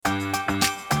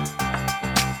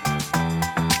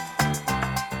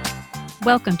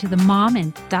Welcome to the Mom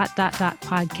and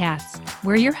podcast.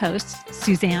 We're your hosts,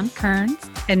 Suzanne Kearns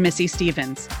and Missy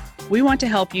Stevens. We want to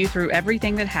help you through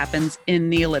everything that happens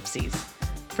in the ellipses,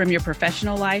 from your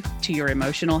professional life to your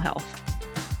emotional health.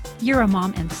 You're a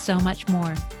mom and so much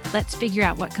more. Let's figure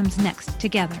out what comes next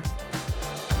together.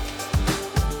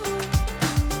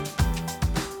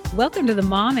 Welcome to the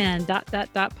Mom and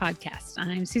podcast.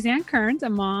 I'm Suzanne Kearns, a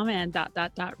mom and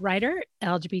writer,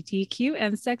 LGBTQ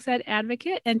and sex ed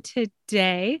advocate, and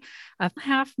today a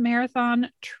half marathon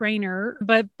trainer.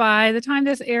 But by the time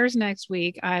this airs next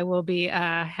week, I will be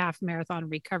a half marathon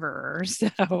recoverer. So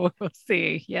we'll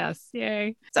see. Yes,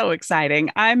 yay! So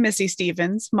exciting! I'm Missy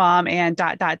Stevens, mom and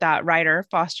writer,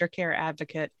 foster care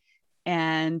advocate.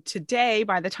 And today,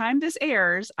 by the time this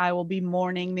airs, I will be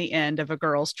mourning the end of a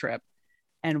girls' trip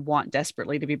and want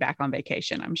desperately to be back on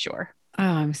vacation, I'm sure. Oh,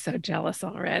 I'm so jealous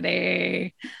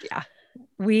already. Yeah.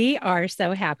 We are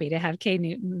so happy to have Kay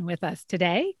Newton with us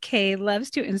today. Kay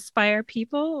loves to inspire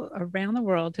people around the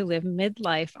world to live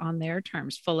midlife on their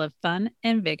terms, full of fun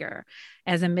and vigor.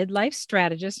 As a midlife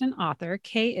strategist and author,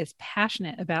 Kay is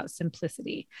passionate about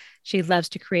simplicity. She loves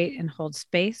to create and hold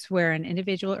space where an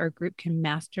individual or group can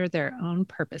master their own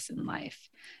purpose in life.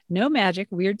 No magic,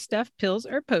 weird stuff, pills,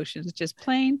 or potions, just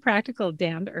plain, practical,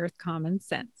 down-to-earth common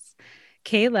sense.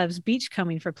 Kay loves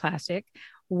beachcombing for plastic,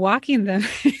 walking them,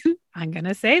 I'm going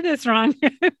to say this wrong,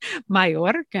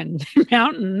 Majorcan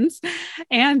mountains,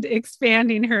 and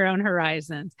expanding her own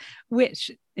horizons,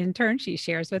 which in turn she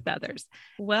shares with others.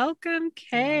 Welcome,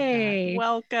 Kay.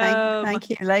 Welcome. Thank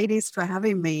you, ladies, for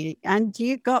having me. And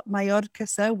you got Majorca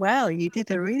so well. You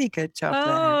did a really good job there.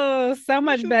 Oh, so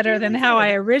much better than how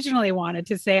I originally wanted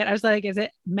to say it. I was like, is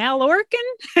it Mallorcan?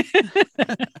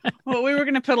 Well, we were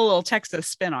going to put a little Texas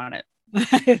spin on it.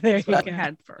 There you go.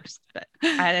 Had first, but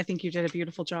I think you did a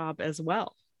beautiful job as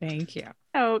well. Thank you.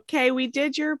 Okay, we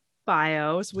did your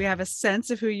bios. We have a sense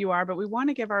of who you are, but we want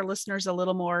to give our listeners a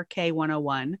little more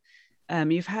K101.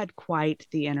 You've had quite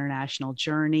the international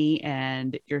journey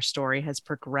and your story has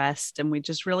progressed, and we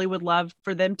just really would love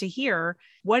for them to hear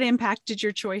what impacted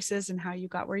your choices and how you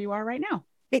got where you are right now.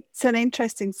 It's an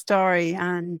interesting story,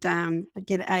 and at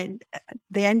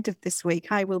the end of this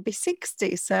week, I will be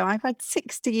 60. So I've had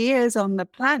 60 years on the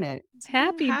planet.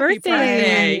 Happy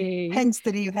birthday! Hence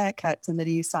the new haircut and the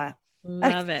new style.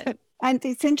 Love it. And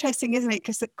it's interesting, isn't it?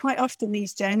 Because quite often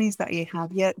these journeys that you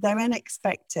have, they're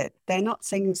unexpected. They're not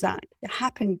things that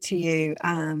happen to you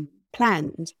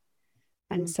planned.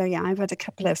 And so, I've had a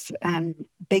couple of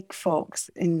big forks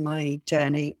in my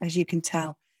journey, as you can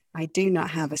tell. I do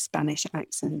not have a Spanish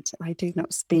accent. I do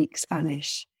not speak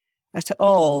Spanish at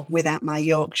all without my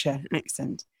Yorkshire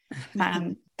accent.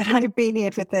 But I've been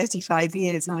here for 35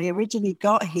 years. I originally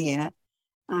got here,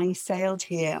 I sailed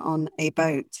here on a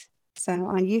boat. So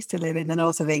I used to live in the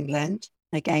north of England.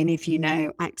 Again, if you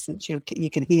know accents, you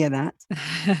can hear that.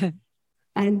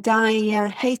 And I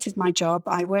hated my job.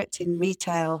 I worked in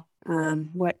retail,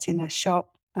 worked in a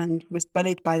shop and was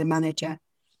bullied by the manager.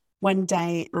 One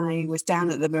day I was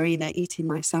down at the marina eating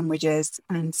my sandwiches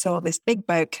and saw this big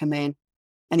boat come in.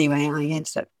 Anyway, I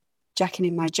ended up jacking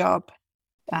in my job,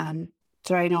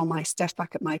 throwing all my stuff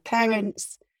back at my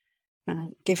parents,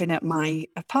 giving up my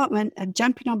apartment and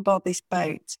jumping on board this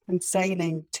boat and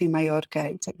sailing to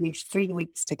Majorca. It took me 3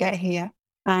 weeks to get here.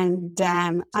 And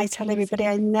I tell everybody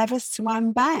I never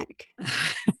swam back.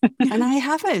 And I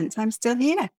haven't. I'm still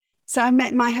here. So I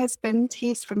met my husband.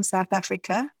 He's from South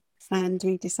Africa. And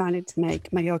we decided to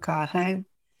make Majorca our home.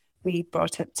 We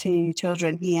brought up 2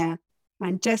 children here.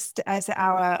 And just as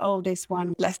our oldest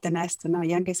one left the nest and our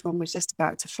youngest one was just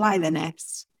about to fly the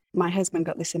nest, my husband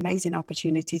got this amazing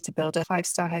opportunity to build a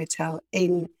 5-star hotel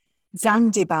in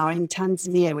Zanzibar in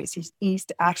Tanzania, which is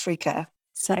East Africa.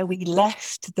 So we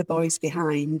left the boys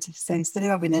behind. So instead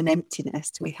of having an empty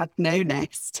nest, we had no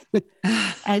nest.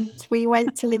 And we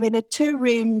went to live in a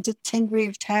 2-roomed,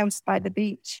 tin-roofed house by the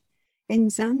beach in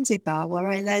Zanzibar, where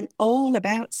I learned all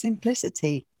about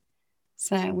simplicity.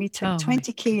 So we took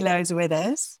 20 kilos with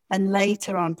us. And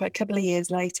later on, for a couple of years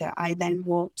later, I then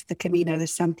walked the Camino de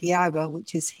Santiago,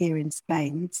 which is here in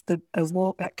Spain. It's a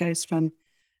walk that goes from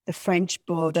the French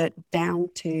border down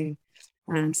to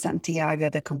Santiago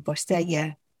de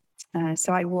Compostela.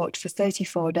 So I walked for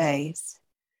 34 days,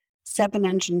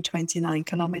 729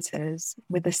 kilometers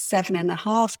with a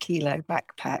 7.5 kilo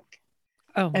backpack.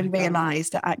 And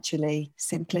realized that actually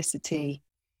simplicity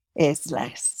is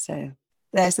less. So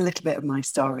there's a little bit of my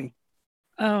story.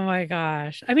 Oh my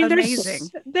gosh. I mean, amazing.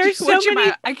 There's so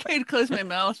many. I can't close my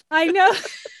mouth. I know.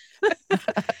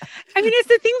 I mean, it's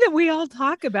the thing that we all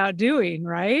talk about doing,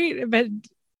 right? But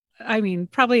I mean,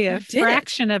 probably a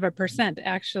fraction of a percent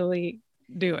actually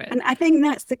do it. And I think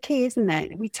that's the key, isn't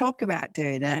it? We talk about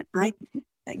doing it.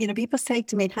 People say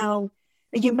to me, how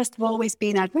you must have always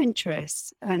been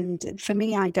adventurous. And for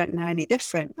me, I don't know any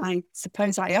different. I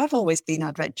suppose I have always been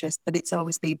adventurous, but it's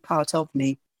always been part of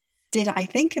me. Did I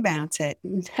think about it?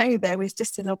 No, there was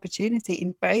just an opportunity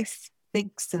in both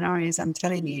big scenarios. I'm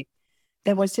telling you,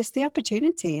 there was just the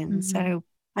opportunity. And so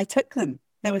I took them.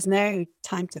 There was no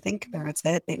time to think about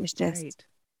it. It was just,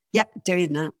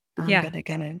 doing that. I'm going to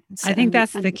go. So, I think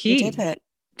that's the key. Did it.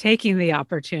 Taking the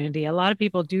opportunity. A lot of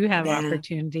people do have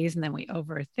opportunities, and then we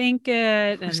overthink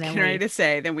it. And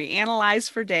then then we analyze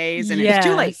for days, and it's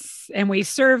too late. And we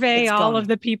survey all of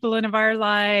the people in our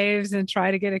lives and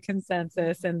try to get a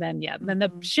consensus. And then, then the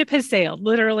ship has sailed.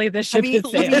 Literally, the ship has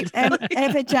sailed.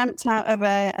 Ever jumped out of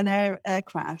an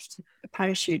aircraft, a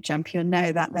parachute jump? You'll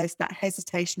know that there's that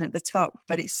hesitation at the top,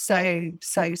 but it's so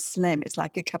slim. It's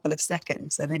like a couple of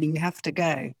seconds, and then you have to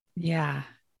go. Yeah.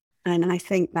 And I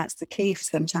think that's the key.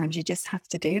 Sometimes you just have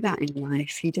to do that in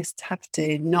life. You just have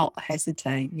to not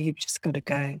hesitate. You've just got to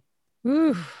go.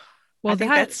 Ooh. Well, I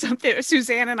think that's something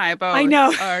Suzanne and I both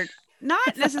are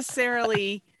not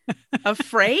necessarily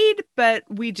afraid, but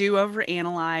we do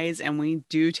overanalyze and we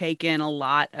do take in a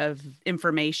lot of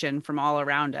information from all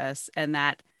around us. And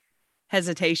that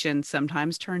hesitation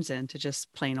sometimes turns into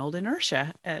just plain old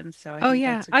inertia. And so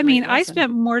I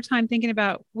spent more time thinking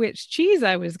about which cheese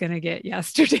I was going to get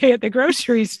yesterday at the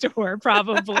grocery store,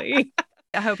 probably.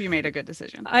 I hope you made a good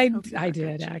decision. I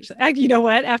did actually. You know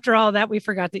what? After all that, we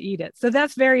forgot to eat it. So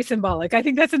that's very symbolic. I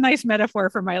think that's a nice metaphor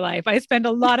for my life. I spend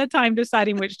a lot of time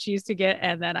deciding which cheese to get,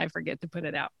 and then I forget to put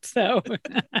it out. So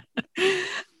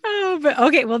but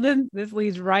okay. Well, then this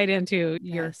leads right into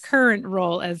your current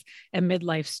role as a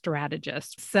midlife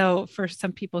strategist. So for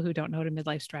some people who don't know what a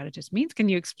midlife strategist means, can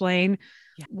you explain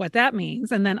what that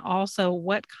means? And then also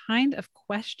what kind of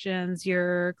questions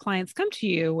your clients come to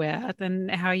you with and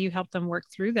how you help them work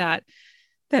through that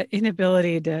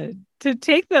inability to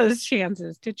take those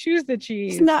chances, to choose the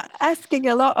cheese. She's not asking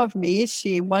a lot of me, is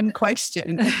she? One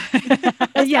question.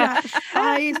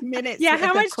 5 minutes. Yeah.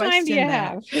 How much time do you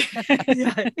have?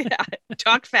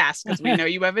 Talk fast because we know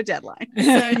you have a deadline.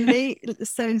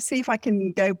 So see if I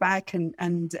can go back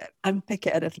and unpick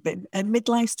it a little bit. A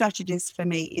midlife strategist for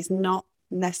me is not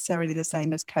necessarily the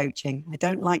same as coaching. I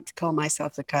don't like to call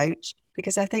myself a coach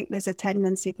because I think there's a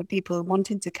tendency for people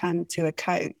wanting to come to a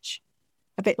coach,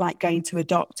 a bit like going to a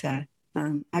doctor.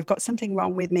 I've got something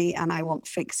wrong with me and I want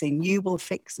fixing. You will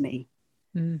fix me.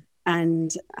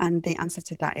 And the answer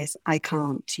to that is I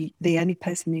can't. The only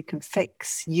person who can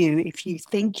fix you, if you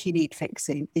think you need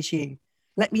fixing, is you.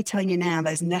 Let me tell you now,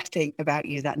 there's nothing about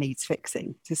you that needs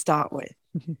fixing to start with.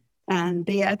 And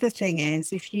the other thing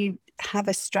is, if you have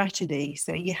a strategy,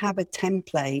 so you have a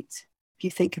template, if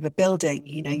you think of a building,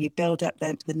 you build up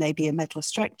the maybe a metal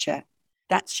structure.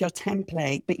 That's your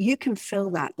template, but you can fill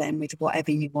that then with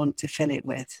whatever you want to fill it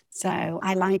with. So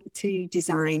I like to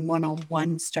design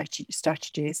one-on-one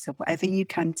strategies. So whatever you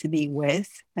come to me with,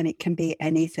 and it can be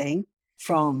anything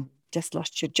from just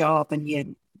lost your job and you're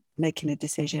making a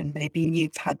decision. Maybe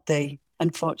you've had the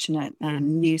unfortunate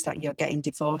news that you're getting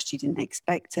divorced. You didn't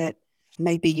expect it.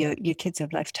 Maybe your kids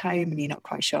have left home and you're not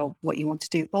quite sure what you want to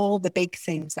do. All the big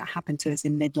things that happen to us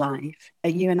in midlife,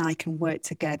 you and I can work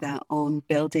together on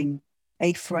building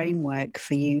a framework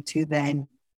for you to then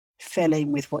fill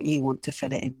in with what you want to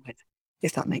fill it in with,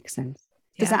 if that makes sense.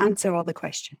 Does that answer all the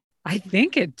question? I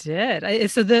think it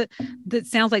did. So that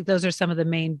sounds like those are some of the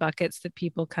main buckets that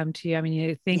people come to you. I mean,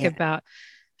 you think about,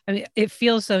 it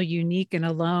feels so unique and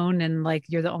alone and like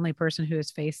you're the only person who has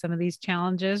faced some of these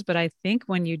challenges. But I think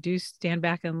when you do stand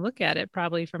back and look at it,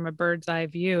 probably from a bird's eye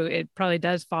view, it probably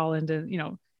does fall into,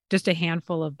 just a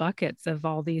handful of buckets of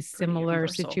all these similar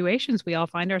situations we all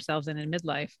find ourselves in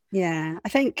midlife. Yeah, I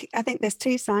think there's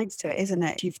two sides to it, isn't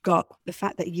it? You've got the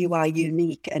fact that you are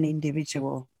unique and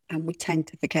individual, and we tend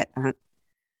to forget that.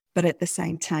 But at the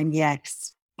same time,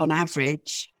 yes, on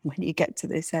average, when you get to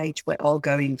this age, we're all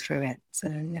going through it. So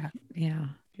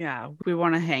yeah, we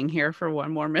want to hang here for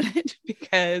one more minute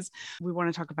because we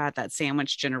want to talk about that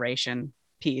sandwich generation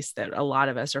piece that a lot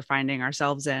of us are finding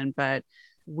ourselves in, but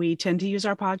we tend to use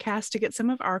our podcast to get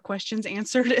some of our questions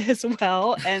answered as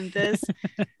well. And this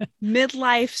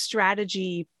midlife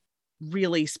strategy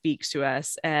really speaks to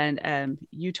us. And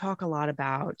you talk a lot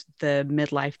about the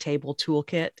midlife table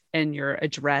toolkit and your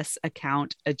address,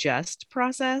 account, adjust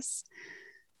process.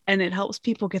 And it helps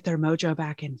people get their mojo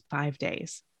back in 5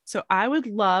 days. So I would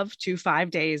love to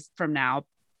 5 days from now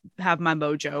have my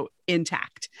mojo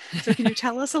intact. So can you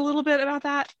tell us a little bit about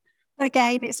that?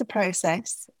 Again, it's a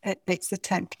process. It's a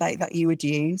template that you would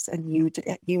use, and you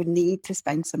would need to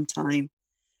spend some time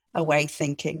away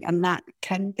thinking. And that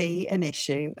can be an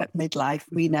issue at midlife.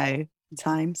 We know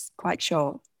time's quite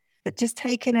short, but just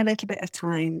taking a little bit of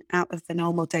time out of the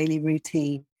normal daily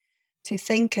routine to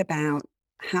think about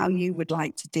how you would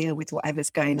like to deal with whatever's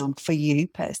going on for you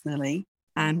personally.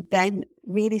 And then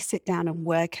really sit down and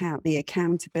work out the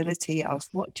accountability of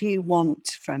what do you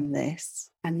want from this?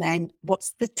 And then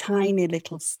what's the tiny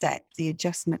little step, the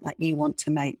adjustment that you want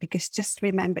to make? Because just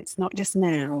remember, it's not just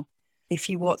now. If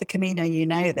you walk the Camino, you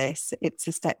know this, it's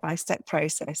a step-by-step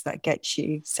process that gets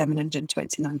you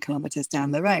 729 kilometers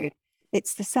down the road.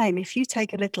 It's the same. If you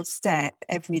take a little step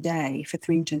every day for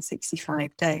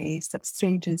 365 days, that's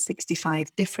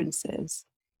 365 differences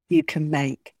you can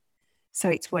make. So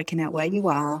it's working out where you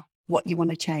are, what you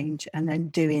want to change, and then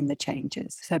doing the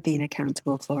changes. So being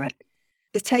accountable for it.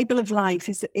 The table of life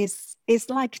is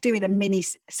like doing a mini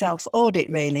self-audit,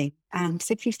 really. And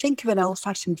so if you think of an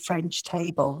old-fashioned French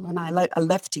table, and I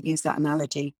love to use that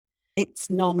analogy, it's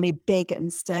normally big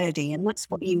and sturdy, and that's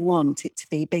what you want it to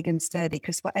be, big and sturdy,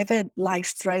 because whatever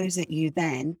life throws at you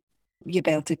then, you'll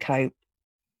be able to cope.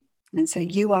 And so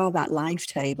you are that life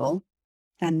table,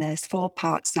 and there's 4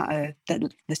 parts that are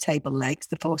the table legs,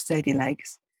 the 4 sturdy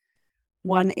legs.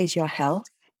 One is your health.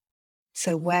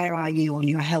 So where are you on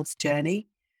your health journey?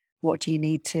 What do you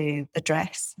need to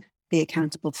address? Be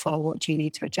accountable for. What do you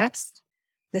need to adjust?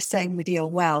 The same with your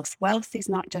wealth. Wealth is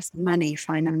not just money,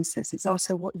 finances. It's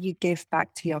also what you give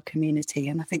back to your community.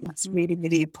 And I think that's really,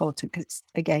 really important because,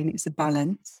 again, it's a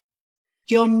balance.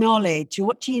 Your knowledge.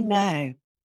 What do you know?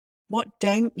 What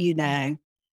don't you know?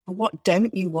 And what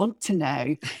don't you want to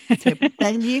know? So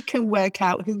then you can work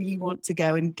out who you want to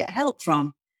go and get help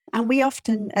from. And we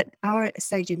often, at our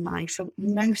stage in life,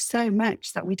 know so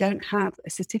much that we don't have a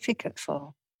certificate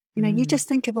for. You know, you just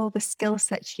think of all the skill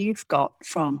sets you've got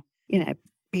from,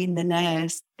 being the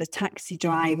nurse, the taxi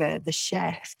driver, the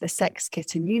chef, the sex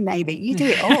kitten, you name it. You do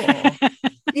it all.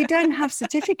 You don't have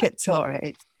certificates for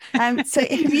it. So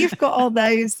if you've got all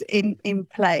those in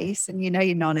place and you know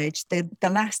your knowledge, the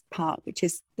last part, which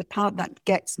is the part that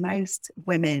gets most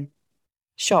women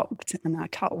shocked, and I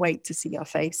can't wait to see your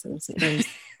faces, it is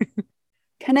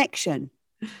connection.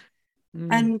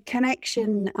 And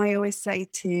connection, I always say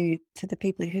to the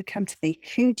people who come to me,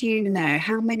 who do you know?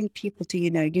 How many people do you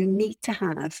know? You need to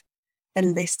have a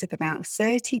list of about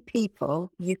 30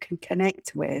 people you can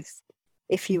connect with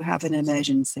if you have an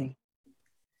emergency.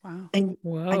 Wow. And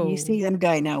you see them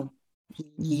going, oh,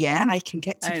 yeah, I can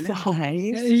get to 5.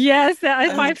 Yes,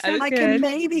 5 sounds I good. can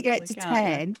maybe get to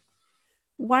 10.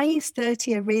 Why is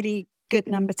 30 a really good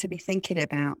number to be thinking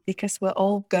about? Because we're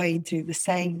all going through the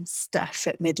same stuff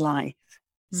at midlife.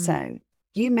 So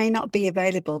you may not be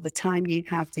available the time you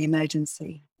have the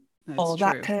emergency. Or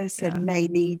that person may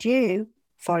need you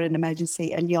for an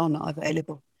emergency and you're not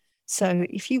available. So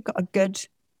if you've got a good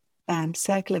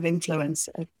circle of influence,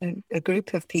 a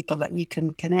group of people that you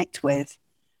can connect with,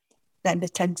 then the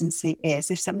tendency is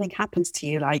if something happens to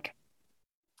you, like,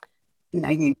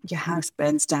 your house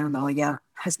burns down or your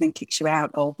husband kicks you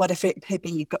out or whatever it may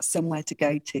be, you've got somewhere to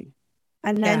go to.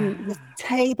 And then the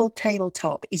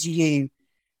tabletop is you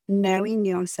knowing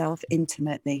yourself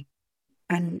intimately.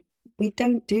 And we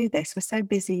don't do this. We're so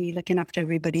busy looking after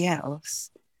everybody else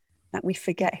that we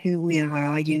forget who we are,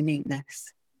 our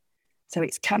uniqueness. So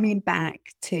it's coming back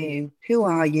to who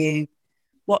are you,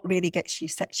 what really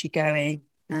sets you going,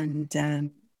 and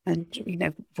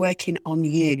working on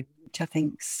you, which I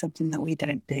think is something that we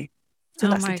don't do. So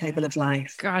that's the table of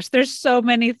life. Gosh, there's so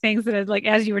many things that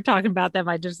as you were talking about them,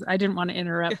 I didn't want to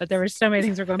interrupt, but there were so many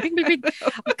things that were going bing, bing, bing.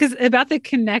 Because about the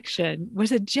connection,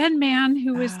 was it Jen Mann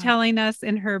who was telling us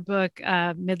in her book,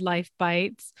 Midlife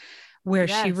Bites, where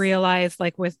she realized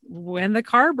when the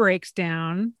car breaks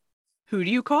down, who do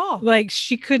you call?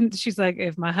 She's like,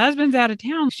 if my husband's out of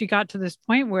town, she got to this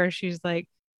point where she's like,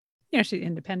 she's an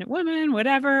independent woman,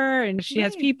 whatever. And she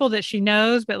has people that she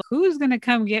knows, but who's going to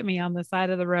come get me on the side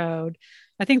of the road?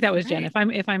 I think that was Jen. If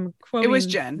I'm quoting, it was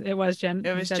Jen. It was Jen.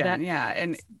 It was Jen. Yeah.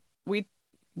 And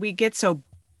we get so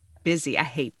busy. I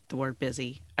hate the word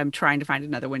busy. I'm trying to find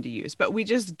another one to use, but we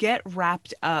just get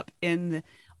wrapped up in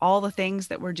all the things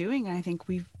that we're doing. And I think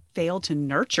we fail to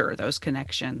nurture those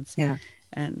connections. Yeah.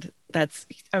 And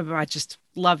I just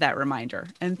love that reminder.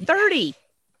 And 30.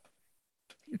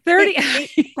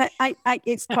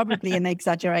 It's probably an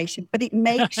exaggeration, but it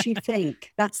makes you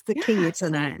think. That's the key,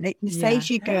 isn't it? It saves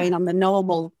you going on the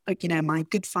normal, my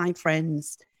good 5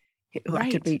 friends who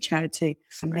I could reach out to,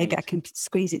 and maybe I can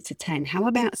squeeze it to 10. How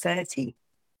about 30?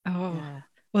 Oh,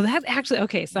 Well, that's actually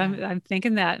okay. So I'm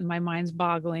thinking that and my mind's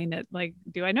boggling at like,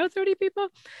 do I know 30 people?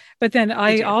 But then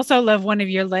I also love one of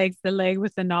your legs, the leg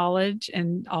with the knowledge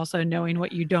and also knowing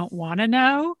what you don't want to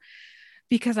know,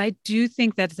 because I do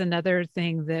think that's another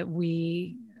thing that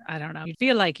I don't know, you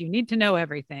feel like you need to know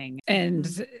everything and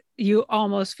you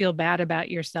almost feel bad about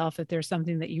yourself if there's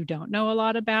something that you don't know a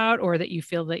lot about or that you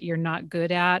feel that you're not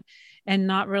good at, and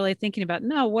not really thinking about,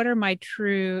 no, what are my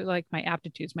true, like my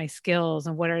aptitudes, my skills,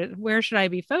 and where should I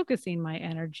be focusing my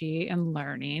energy and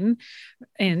learning,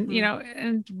 and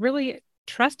and really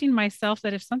trusting myself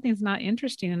that if something's not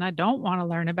interesting and I don't want to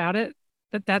learn about it,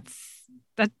 that's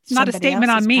not a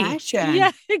statement on me. Passion.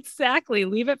 Yeah, exactly.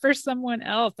 Leave it for someone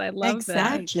else. I love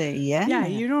that. Exactly. Yeah. Yeah.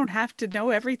 You don't have to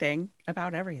know everything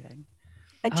about everything.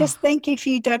 I just think if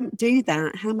you don't do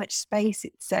that, how much space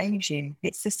it saves you.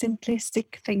 It's a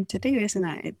simplistic thing to do, isn't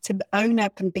it? To own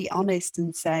up and be honest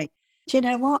and say, do you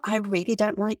know what? I really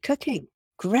don't like cooking.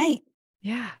 Great.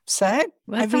 Yeah. So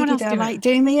I really don't like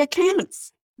doing the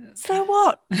accounts. So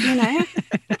what?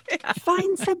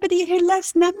 Find somebody who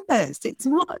loves numbers. It's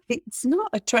not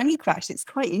a train crash. It's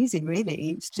quite easy, really.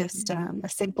 It's just a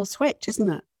simple switch,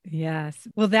 isn't it? Yes.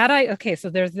 Well, so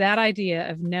there's that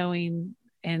idea of knowing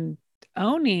and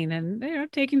owning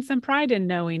and taking some pride in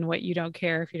knowing what you don't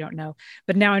care if you don't know.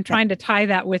 But now I'm trying to tie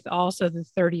that with also the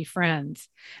 30 friends,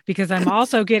 because I'm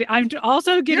also getting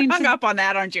You're hung up on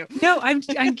that, aren't you? No, I'm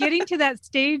getting to that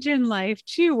stage in life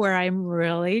too where I'm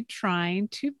really trying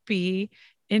to be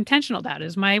intentional. That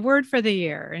is my word for the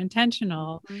year,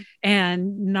 intentional,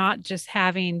 and not just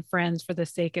having friends for the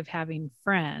sake of having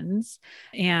friends.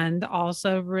 And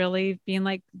also really being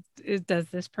like, does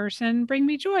this person bring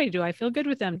me joy? Do I feel good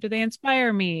with them? Do they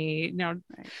inspire me?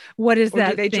 What is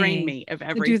that? Do they thing? Drain me of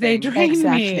everything? Do they drain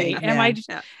me?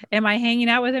 Yeah. Am I hanging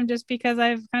out with them just because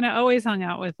I've kind of always hung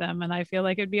out with them and I feel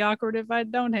like it'd be awkward if I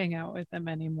don't hang out with them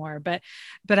anymore? But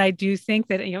I do think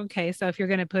that, okay, so if you're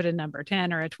going to put a number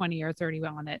 10 or a 20 or 30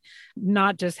 on it,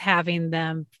 not just having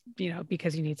them,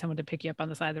 because you need someone to pick you up on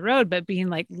the side of the road, but being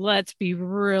like, let's be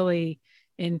really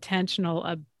intentional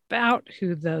about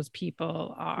who those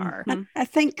people are. I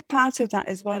think part of that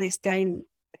as well is going,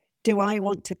 do I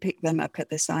want to pick them up at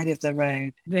the side of the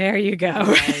road? There you go.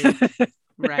 Right.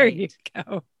 There you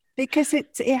go. Because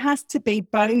it has to be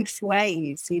both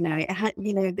ways,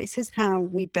 this is how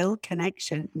we build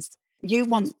connections. You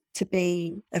want to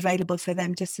be available for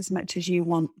them just as much as you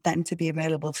want them to be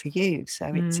available for you. So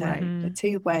it's a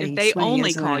two-way. If they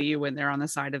only call you when they're on the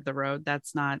side of the road,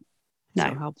 that's not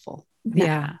so helpful. No.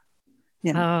 Yeah.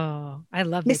 Oh, I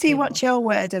love Missy, what's your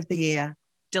word of the year?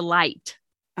 Delight.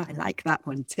 I like that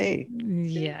one too.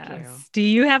 Yes. Do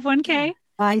you have one, Kay?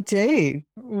 I do.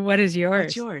 What is yours?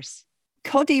 What's yours?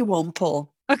 Coddywomple.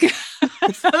 Okay.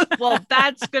 Well,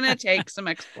 that's going to take some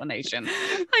explanation.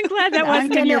 I'm glad that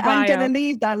wasn't in your bio. I'm going to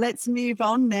leave that. Let's move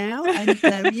on now.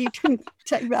 And you can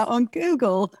check that on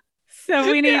Google.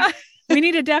 So we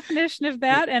need a definition of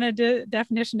that and a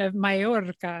definition of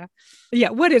Mallorca.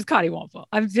 Yeah. What is coddywomple?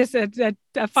 I'm just a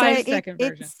 5-second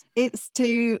version. It's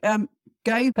to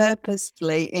go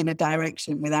purposefully in a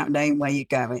direction without knowing where you're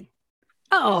going.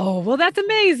 Oh, well, that's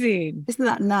amazing. Isn't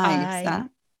that nice? I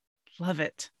love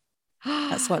it.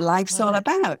 That's what life's all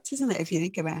about, isn't it? If you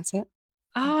think about it.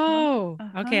 Oh,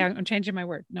 okay. I'm changing my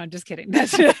word. No, I'm just kidding.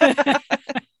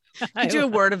 You do a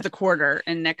word of the quarter,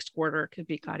 and next quarter could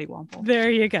be coddywomple. There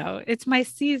you go. It's my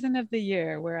season of the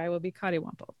year where I will be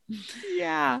coddywomple.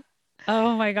 Yeah.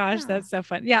 Oh my gosh, that's so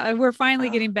fun. Yeah, we're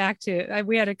finally getting back to,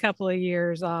 we had a couple of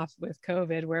years off with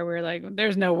COVID where we're like,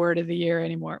 there's no word of the year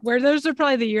anymore. Where those are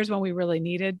probably the years when we really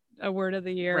needed a word of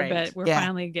the year, but we're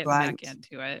finally getting back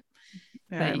into it.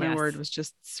 Yeah, my word was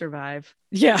just survive.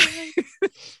 Yeah.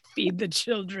 Feed the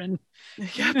children.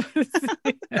 Yep.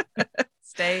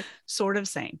 Stay sort of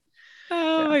sane.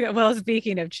 Oh my God. Well,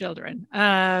 speaking of children,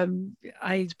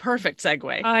 perfect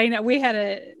segue. I know we had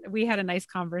a nice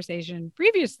conversation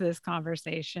previous to this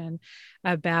conversation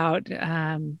about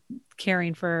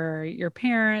caring for your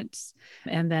parents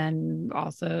and then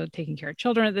also taking care of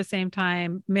children at the same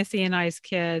time. Missy and I's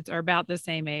kids are about the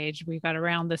same age. We've got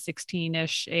around the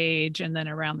 16-ish age and then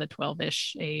around the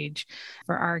 12-ish age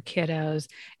for our kiddos.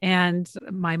 And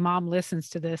my mom listens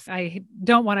to this. I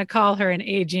don't want to call her an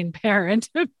aging parent,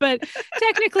 but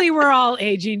technically we're all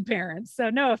aging parents. So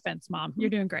no offense, Mom,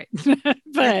 you're doing great.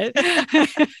 But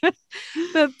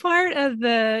part of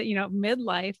the,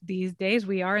 midlife these days,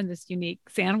 we are in this unique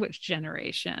sandwich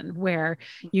generation where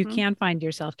you can find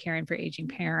yourself caring for aging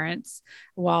parents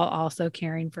while also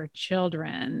caring for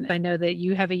children. I know that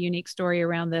you have a unique story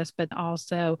around this, but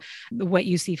also what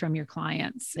you see from your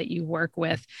clients that you work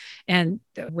with and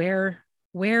where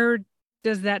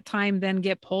does that time then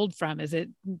get pulled from? Is it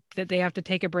that they have to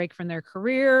take a break from their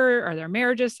career, or their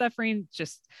marriage is suffering?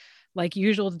 Just like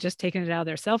usual, just taking it out of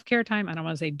their self-care time. I don't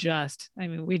want to say just, I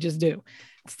mean, we just do.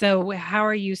 So how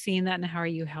are you seeing that, and how are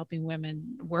you helping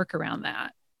women work around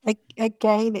that?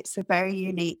 Again, it's a very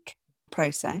unique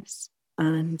process,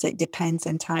 and it depends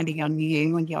entirely on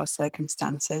you and your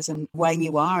circumstances and where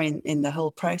you are in the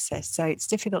whole process. So it's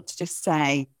difficult to just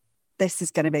say, this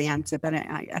is going to be the answer. But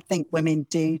I think women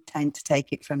do tend to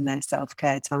take it from their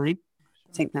self-care time.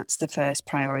 I think that's the first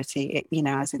priority,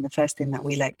 as in the first thing that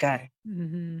we let go.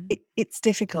 Mm-hmm. It's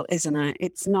difficult, isn't it?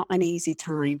 It's not an easy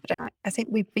time. But I think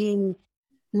we've been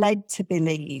led to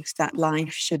believe that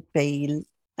life should be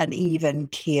an even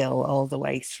keel all the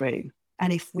way through.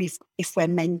 And if we're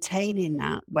maintaining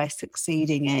that, we're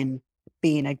succeeding in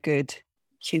being a good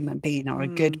human being or a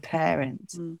good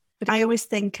parent. But I always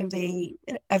think of the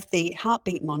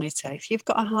heartbeat monitor. If you've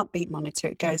got a heartbeat monitor,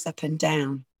 it goes up and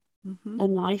down. Mm-hmm.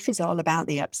 And life is all about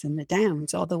the ups and the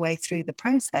downs all the way through the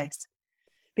process.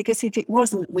 Because if it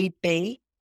wasn't, we'd be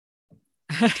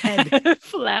dead.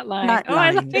 Flatline. Oh,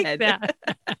 I like that.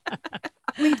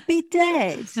 We'd be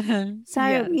dead. So,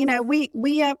 yes.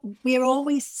 We are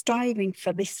always striving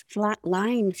for this flat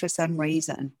line for some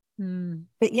reason.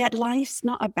 But yet life's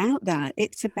not about that.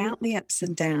 It's about the ups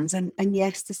and downs. And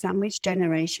yes, the sandwich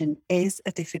generation is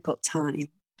a difficult time,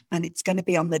 and it's going to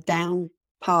be on the down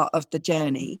part of the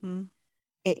journey. Mm-hmm.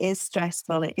 It is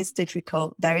stressful. It is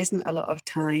difficult. There isn't a lot of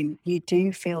time. You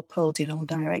do feel pulled in all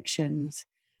directions,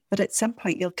 but at some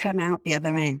point you'll come out the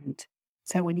other end.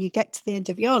 So when you get to the end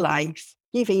of your life,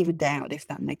 you've evened out, if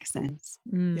that makes sense.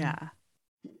 Yeah.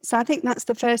 So I think that's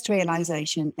the first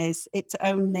realization, is it's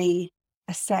only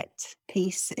a set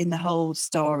piece in the whole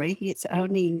story. It's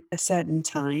only a certain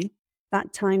time.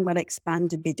 That time will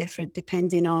expand and be different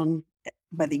depending on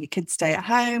whether your kids stay at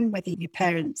home, whether your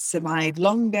parents survive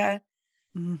longer,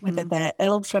 whether they're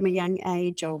ill from a young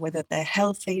age, or whether they're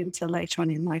healthy until later on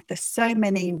in life. There's so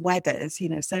many weathers,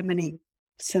 so many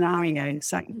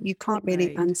scenarios. Like, you can't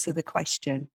really answer the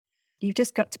question. You've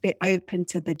just got to be open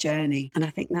to the journey. And I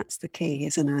think that's the key,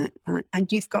 isn't it? And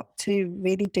you've got to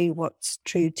really do what's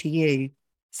true to you.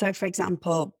 So, for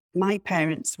example, my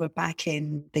parents were back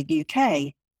in the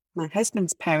UK. My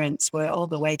husband's parents were all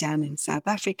the way down in South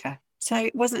Africa. So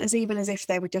it wasn't as even as if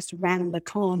they were just around the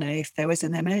corner if there was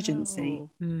an emergency.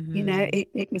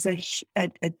 It was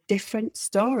a different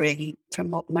story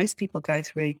from what most people go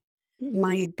through.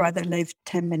 My brother lived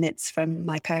 10 minutes from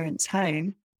my parents'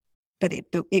 home, but it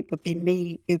would be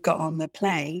me who got on the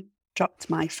plane, dropped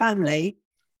my family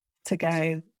to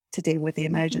go to deal with the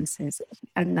emergencies.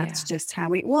 And that's just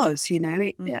how it was,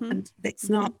 and it's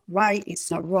not right, it's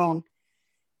not wrong.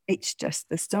 It's just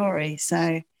the story.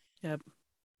 So,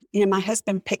 my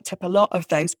husband picked up a lot of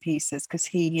those pieces because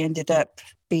he ended up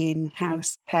being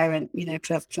house parent,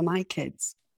 for my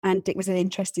kids. And it was an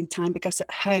interesting time because at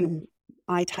home,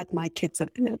 I'd had my kids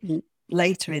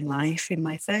later in life, in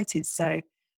my 30s. So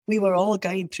we were all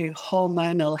going through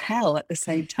hormonal hell at the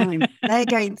same time. They're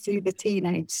going through the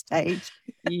teenage stage.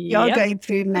 You're going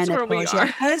through menopause. Your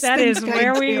husband's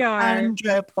going through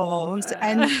andropause.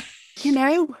 And,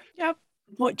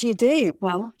 what do?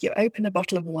 Well, you open a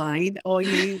bottle of wine, or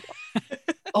you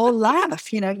all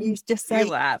laugh. You just say,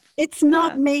 laugh. It's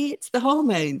not me, it's the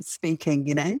hormones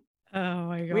speaking, Oh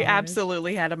my God. We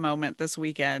absolutely had a moment this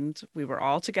weekend. We were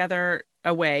all together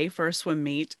away for a swim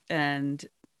meet and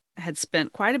had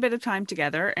spent quite a bit of time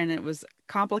together, and it was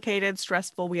complicated,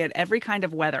 stressful. We had every kind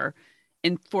of weather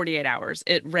in 48 hours.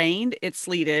 It rained, it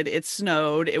sleeted, it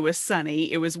snowed, it was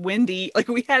sunny, it was windy. Like,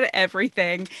 we had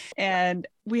everything, and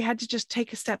we had to just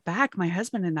take a step back, my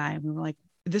husband and I, and we were like,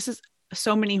 this is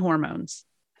so many hormones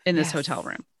in this hotel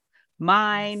room.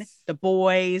 Mine, the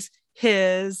boys,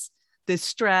 his, the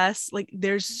stress, like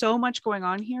there's so much going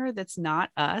on here that's not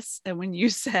us. And when you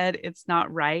said it's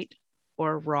not right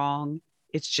or wrong,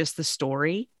 it's just the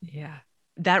story. Yeah.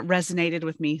 That resonated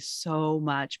with me so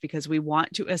much, because we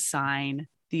want to assign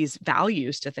these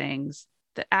values to things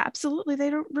that absolutely they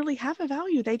don't really have a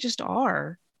value. They just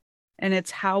are. And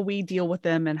it's how we deal with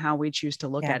them and how we choose to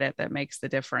look at it that makes the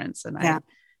difference. And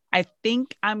I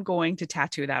think I'm going to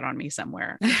tattoo that on me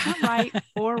somewhere. It's not right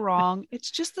or wrong. It's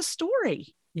just the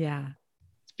story. Yeah.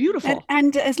 It's beautiful.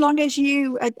 And as long as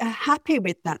you are happy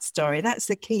with that story, that's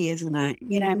the key, isn't it?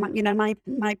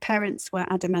 My parents were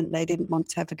adamant they didn't want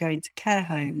to ever go into care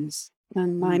homes.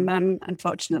 And my mum,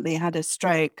 unfortunately, had a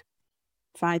stroke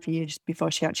 5 years before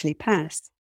she actually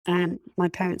passed. And my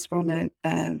parents were on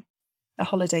a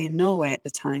holiday in Norway at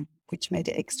the time, which made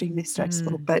it extremely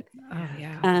stressful. But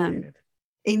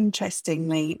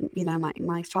interestingly,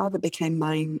 my father became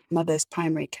my mother's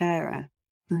primary carer,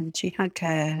 and she had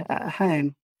care at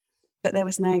home, but there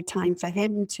was no time for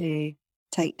him to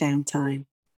take downtime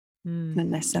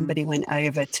unless somebody went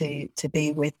over to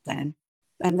be with them.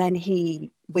 And then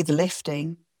he, with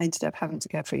lifting, ended up having to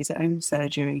go for his own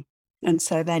surgery. And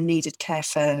so then needed care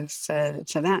for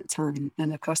that time.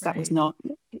 And of course, that was not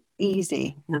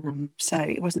easy. So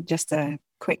it wasn't just a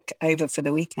quick over for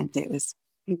the weekend. It was,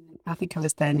 I think I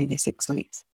was there nearly 6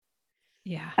 weeks.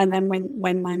 Yeah. And then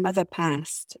when my mother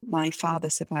passed, my father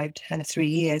survived her 3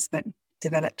 years, but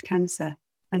developed cancer.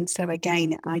 And so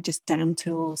again, I just down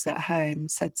tools at home,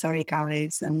 said, sorry,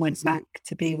 guys, and went back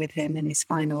to be with him in his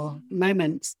final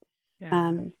moments.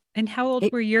 Yeah. And how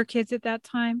old were your kids at that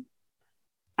time?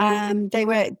 They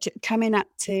were coming up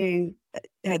to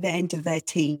the end of their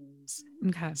teens.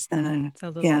 Okay. So, it's a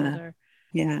little older.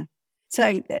 Yeah.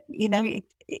 So,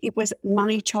 it was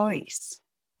my choice.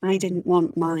 I didn't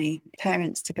want my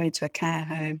parents to go to a care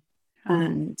home.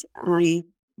 And I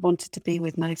wanted to be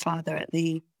with my father at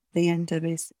the end of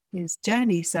his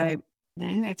journey. So,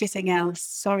 everything else,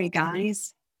 sorry,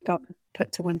 guys, got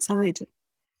put to one side.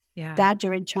 Yeah. Dad,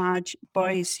 you're in charge.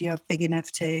 Boys, you're big enough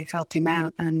to help him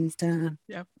out. And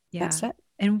that's it.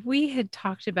 And we had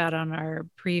talked about on our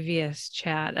previous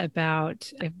chat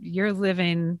about if you're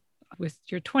living with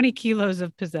your 20 kilos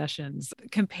of possessions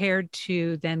compared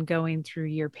to then going through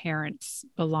your parents'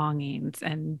 belongings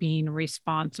and being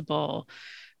responsible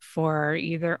for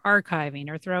either archiving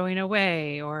or throwing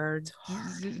away or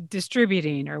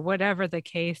distributing or whatever the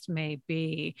case may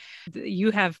be.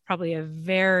 You have probably a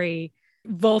very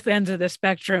both ends of the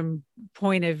spectrum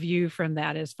point of view from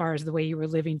that, as far as the way you were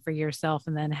living for yourself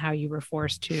and then how you were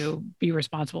forced to be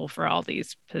responsible for all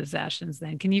these possessions.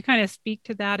 Then can you kind of speak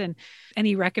to that and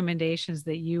any recommendations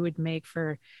that you would make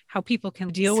for how people can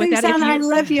deal with that? Susanne, I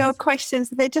love your questions.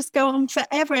 They just go on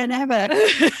forever and ever.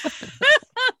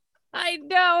 I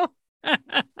know.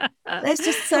 There's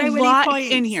just so many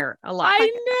points in here. A lot. I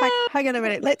know. Hang on a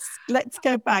minute. Let's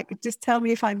go back. Just tell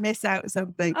me if I miss out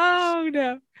something. Oh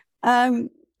no.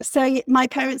 So my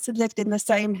parents had lived in the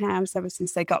same house ever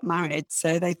since they got married.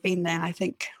 So they've been there, I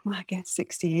think, I guess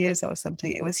 60 years or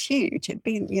something. It was huge. It'd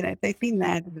been, they've been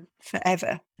there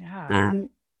forever. Yeah.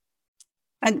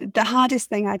 And the hardest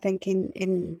thing, I think,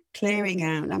 in clearing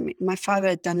out, I mean, my father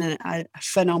had done a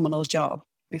phenomenal job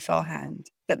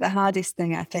beforehand. But the hardest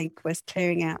thing, I think, was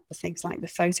clearing out the things like the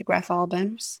photograph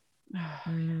albums.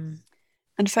 And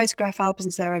photograph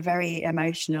albums are a very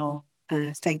emotional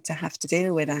thing to have to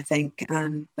deal with, I think.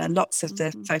 Lots of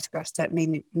the photographs don't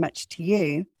mean much to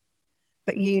you,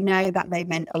 but you know that they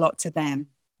meant a lot to them.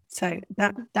 So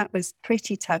that was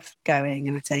pretty tough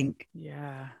going, I think.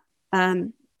 Yeah.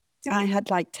 I had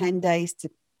like 10 days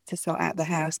to sort out the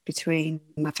house between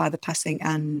my father passing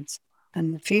and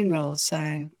the funeral.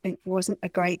 So it wasn't a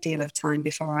great deal of time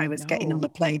before I was getting on the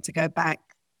plane to go back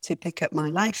to pick up my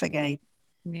life again.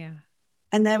 Yeah.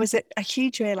 And there was a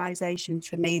huge realization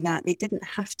for me that it didn't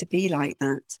have to be like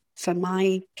that for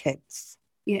my kids.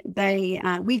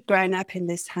 We'd grown up in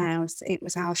this house. It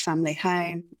was our family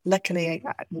home. Luckily,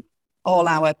 all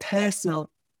our personal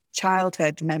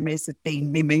childhood memories had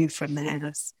been removed from the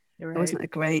house. There wasn't a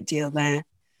great deal there,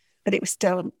 but it was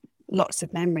still lots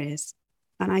of memories.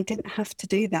 And I didn't have to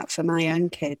do that for my own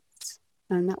kids.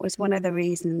 And that was one of the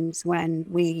reasons when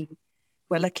we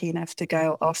were lucky enough to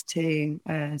go off to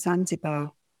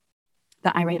Zanzibar,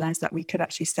 that I realised that we could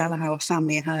actually sell our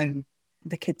family home.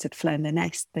 The kids had flown the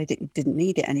nest. They didn't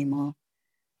need it anymore.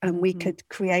 And we could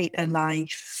create a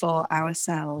life for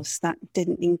ourselves that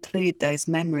didn't include those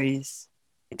memories.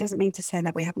 It doesn't mean to say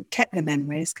that we haven't kept the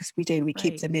memories, because we do. We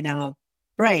keep them in our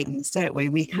brains, don't we?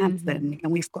 We have them,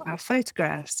 and we've got our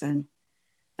photographs, and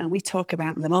we talk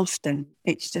about them often.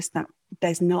 It's just that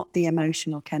there's not the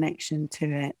emotional connection to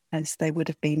it as there would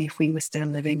have been if we were still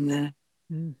living there.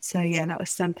 So yeah, that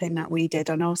was something that we did.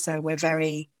 And also we're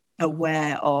very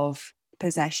aware of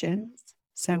possessions.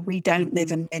 So we don't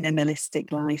live a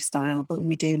minimalistic lifestyle, but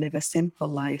we do live a simple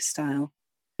lifestyle.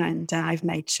 And I've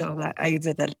made sure that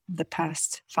over the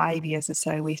past 5 years or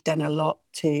so, we've done a lot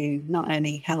to not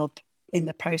only help in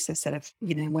the process of,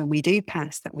 when we do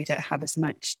pass, that we don't have as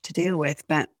much to deal with,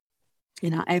 but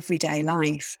in our everyday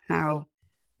life, how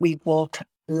we walk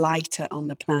lighter on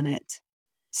the planet.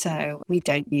 So we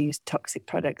don't use toxic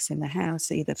products in the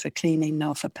house, either for cleaning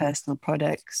nor for personal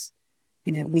products.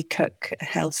 We cook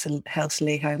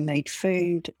healthily homemade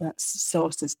food that's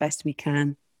sourced as best we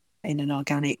can in an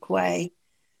organic way.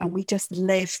 And we just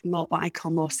live what I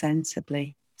call more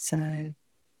sensibly. So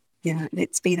yeah,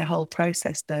 it's been a whole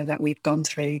process though that we've gone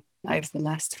through over the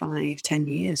last 5-10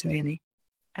 years, really.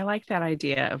 I like that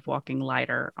idea of walking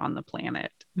lighter on the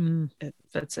planet. Mm.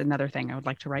 That's another thing I would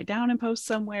like to write down and post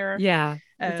somewhere. Yeah,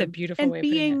 it's a beautiful And way of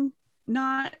putting it.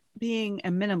 not being a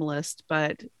minimalist,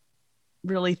 but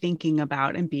really thinking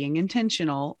about and being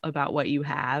intentional about what you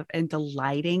have and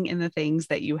delighting in the things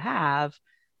that you have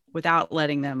without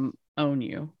letting them own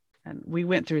you. And we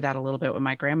went through that a little bit when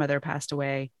my grandmother passed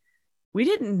away. We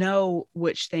didn't know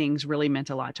which things really meant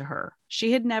a lot to her.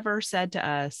 She had never said to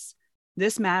us,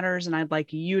 "This matters and I'd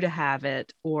like you to have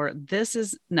it," or "This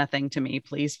is nothing to me.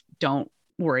 Please don't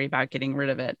worry about getting rid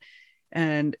of it."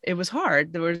 And it was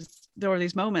hard. There were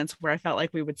these moments where I felt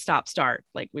like we would start,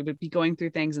 like we would be going through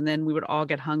things and then we would all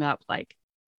get hung up like,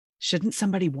 shouldn't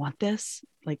somebody want this?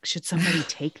 Like, should somebody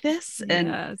take this? And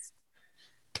Yes.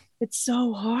 it's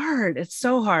so hard. It's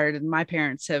so hard. And my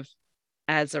parents have,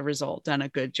 as a result, done a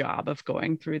good job of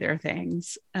going through their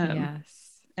things.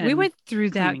 Yes. We went through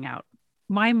that. Out.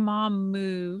 My mom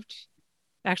moved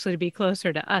actually to be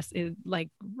closer to us, like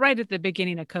right at the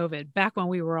beginning of COVID, back when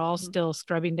we were all still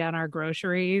scrubbing down our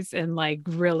groceries and like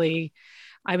really,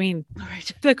 I mean,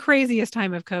 the craziest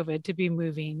time of COVID to be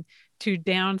moving, to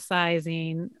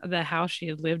downsizing the house she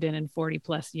had lived in 40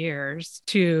 plus years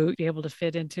to be able to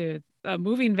fit into a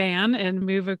moving van and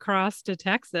move across to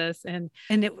Texas.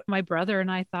 My brother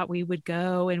and I thought we would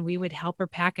go and we would help her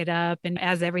pack it up. And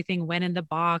as everything went in the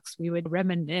box, we would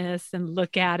reminisce and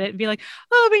look at it and be like,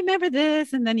 oh, remember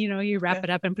this? And then, you wrap it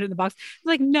up and put it in the box.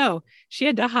 Like, no, she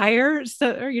had to hire,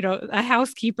 a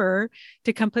housekeeper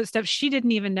to come put stuff. She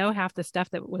didn't even know half the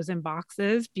stuff that was in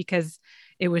boxes because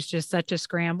it was just such a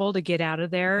scramble to get out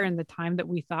of there in the time that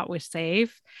we thought was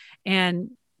safe. And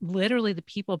literally the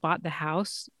people bought the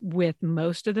house with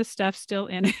most of the stuff still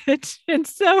in it. And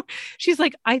so she's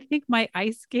like, I think my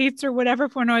ice skates or whatever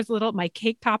from when I was little, my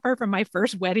cake topper from my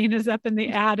first wedding is up in the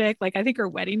attic. Like, I think her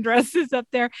wedding dress is up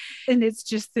there. And it's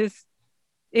just this,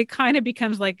 it kind of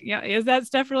becomes like, yeah, is that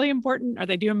stuff really important? Are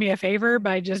they doing me a favor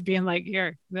by just being like,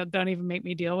 here, don't even make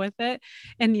me deal with it?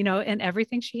 And, and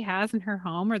everything she has in her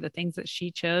home are the things that she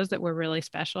chose that were really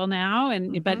special now.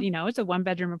 And, but, it's a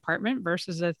 1-bedroom apartment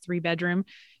versus a 3-bedroom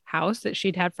house that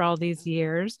she'd had for all these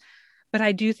years. But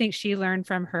I do think she learned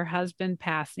from her husband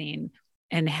passing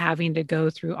and having to go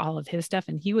through all of his stuff.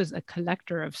 And he was a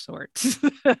collector of sorts,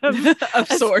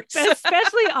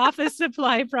 especially office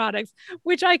supply products,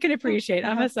 which I can appreciate.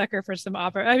 I'm a sucker for some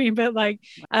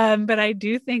but I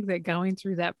do think that going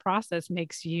through that process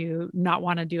makes you not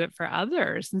want to do it for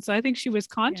others. And so I think she was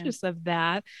conscious of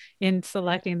that in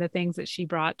selecting the things that she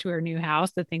brought to her new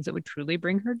house, the things that would truly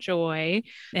bring her joy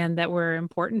and that were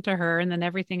important to her. And then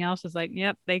everything else is like,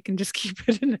 yep, they can just keep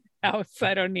it in the house.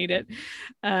 I don't need it.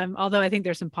 Although I think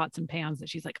there's some pots and pans that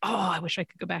she's like, oh, I wish I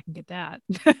could go back and get that.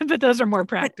 But those are more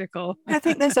practical. I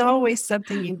think there's always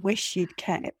something you wish you'd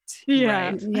kept. Yeah.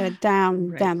 Right?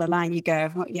 Down the line you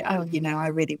go, I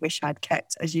really wish I'd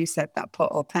kept, as you said, that pot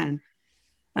or pan.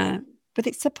 But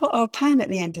it's a pot or pan at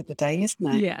the end of the day, isn't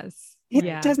it? Yes.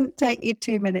 It doesn't take you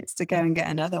 2 minutes to go and get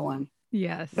another one.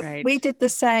 Yes. Right. We did the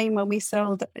same when we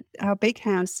sold our big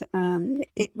house.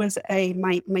 It was a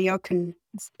Mallorcan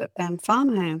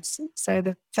farmhouse. So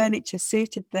the furniture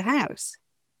suited the house.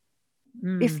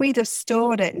 If we'd have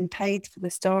stored it and paid for the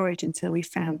storage until we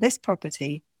found this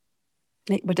property,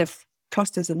 it would have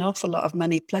cost us an awful lot of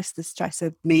money, plus the stress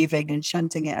of moving and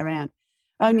shunting it around,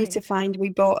 only to find we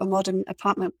bought a modern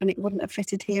apartment and it wouldn't have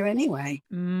fitted here anyway.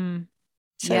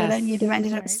 So then you'd have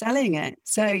ended up selling it.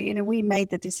 So, we made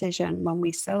the decision when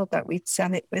we sold that we'd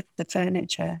sell it with the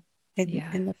furniture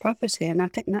in the property. And I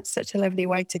think that's such a lovely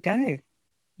way to go.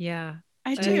 Yeah,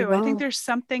 I do. I think there's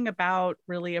something about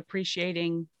really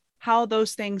appreciating how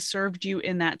those things served you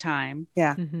in that time.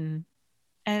 Yeah. Mm-hmm.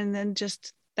 And then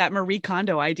just that Marie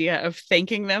Kondo idea of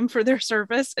thanking them for their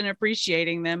service and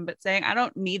appreciating them, but saying, I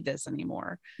don't need this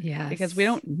anymore. Yeah. Because we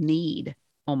don't need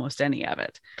almost any of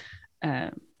it.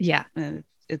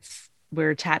 We're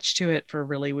attached to it for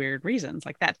really weird reasons.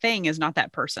 Like that thing is not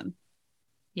that person.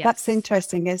 Yes. That's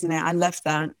interesting, isn't it? I love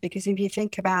that, because if you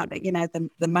think about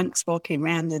it, the monks walking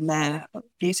around in their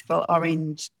beautiful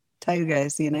orange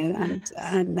togas, and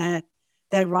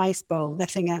their rice bowl,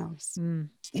 nothing else.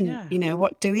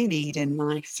 What do we need in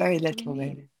life? Very little,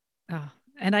 really. Oh.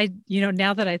 And I,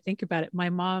 now that I think about it, my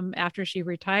mom, after she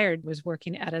retired, was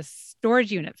working at a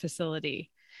storage unit facility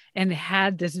and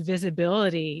had this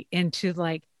visibility into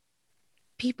like,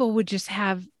 people would just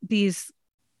have these,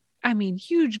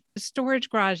 huge storage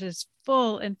garages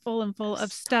full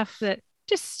of stuff.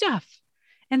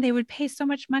 And they would pay so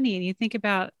much money. And you think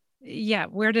about yeah,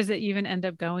 where does it even end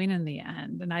up going in the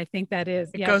end? And I think that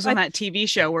is, It goes on that TV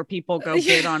show where people go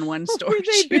bid on one store.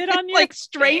 They bid on your like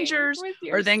strangers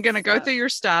are then going to go through your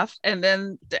stuff. And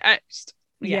then, I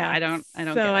don't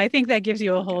So I think that gives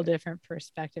you a whole different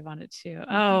perspective on it too.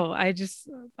 Oh, I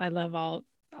love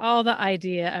all the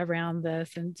idea around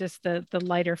this, and just the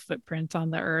lighter footprint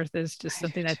on the earth is just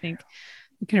something I think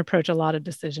you can approach a lot of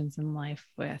decisions in life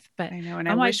with. But I know, and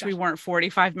I wish we weren't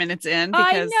 45 minutes in,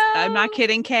 because I'm not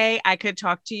kidding, Kay. I could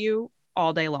talk to you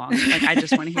all day long. Like, I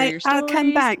just want to hear your stories. I'll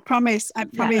come back. Promise. I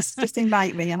promise. Just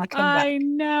invite me and I'll come back. I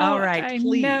know. All right,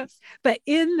 please. Know. But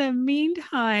in the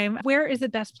meantime, where is the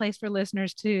best place for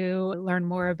listeners to learn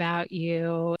more about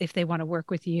you if they want to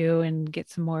work with you and get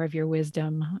some more of your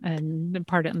wisdom and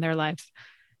impart it in their lives?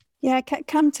 Yeah,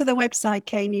 come to the website,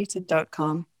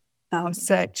 knewton.com. I'll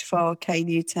search for Kay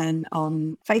Newton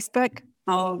on Facebook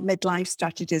or Midlife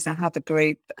Strategies. I have a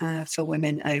group for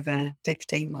women over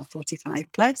 15 or 45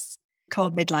 plus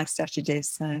called Midlife Strategies.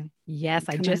 So yes,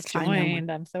 I just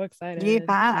joined. I'm so excited. You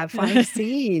have. I've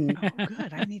seen. Oh,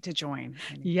 good. I need to join.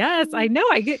 Yes, I know.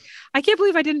 I can't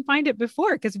believe I didn't find it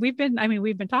before, because we've been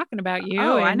talking about you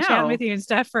and chatting with you and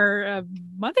stuff for a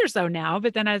month or so now.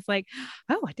 But then I was like,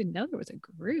 oh, I didn't know there was a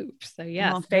group. So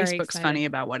yeah, well, Facebook's funny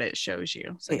about what it shows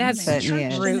you. So that's true.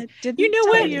 You know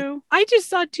what? I just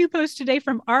saw 2 posts today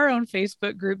from our own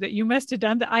Facebook group that you must have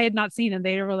done that I had not seen, and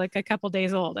they were like a couple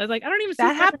days old. I was like, I don't even see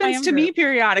that happens to me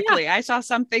periodically. Yeah. I saw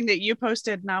something that you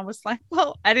posted and I was like,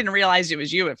 well, I didn't realize it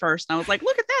was you at first. And I was like,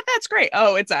 look at that. That's great.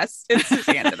 Oh, it's us. It's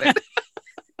Suzanne.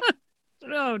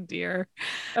 Oh dear.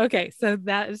 Okay. So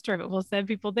that is terrific. We'll send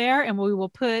people there, and we will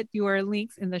put your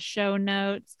links in the show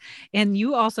notes. And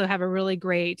you also have a really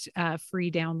great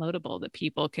free downloadable that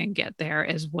people can get there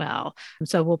as well.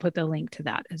 So we'll put the link to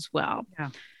that as well. Yeah.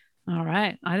 All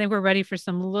right. I think we're ready for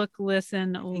some look,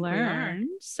 listen, learn.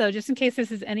 So just in case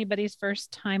this is anybody's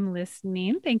first time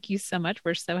listening, thank you so much.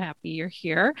 We're so happy you're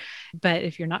here. But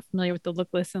if you're not familiar with the look,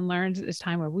 listen, learn, it's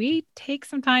time where we take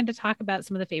some time to talk about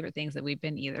some of the favorite things that we've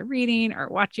been either reading or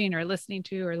watching or listening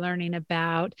to or learning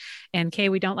about. And Kay,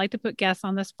 we don't like to put guests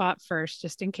on the spot first,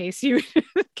 just in case in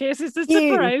case it's a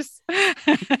surprise.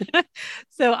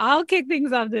 So I'll kick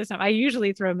things off this time. I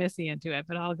usually throw Missy into it,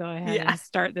 but I'll go ahead and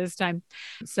start this time.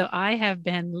 So I have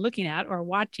been looking at or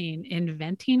watching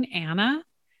Inventing Anna.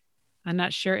 I'm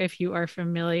not sure if you are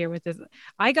familiar with this.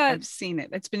 I've seen it.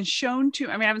 It's been shown to,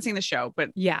 I haven't seen the show,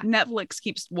 but Netflix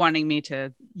keeps wanting me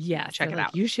to check it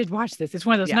out. You should watch this. It's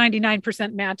one of those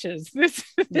 99% matches. This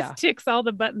ticks all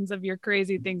the buttons of your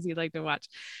crazy things you'd like to watch.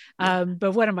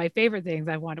 But one of my favorite things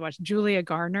I want to watch, Julia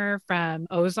Garner from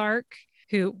Ozark,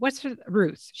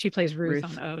 Ruth. She plays Ruth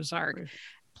on Ozark.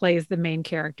 Plays the main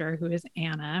character, who is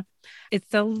Anna.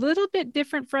 It's a little bit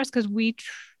different for us because we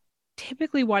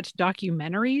typically watch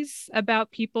documentaries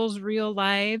about people's real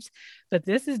lives, but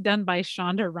this is done by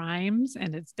Shonda Rhimes,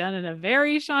 and it's done in a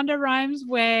very Shonda Rhimes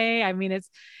way.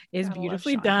 It's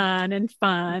beautifully done and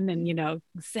fun and,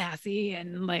 sassy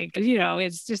and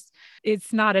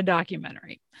it's not a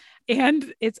documentary.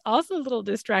 And it's also a little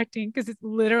distracting because it's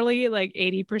literally like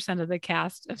 80% of the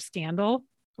cast of Scandal.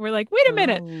 We're like, wait a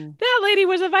minute, that lady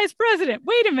was a vice president.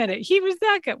 Wait a minute, he was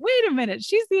that guy. Wait a minute,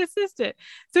 she's the assistant.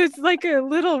 So it's like a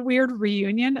little weird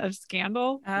reunion of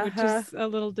Scandal, which is a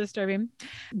little disturbing,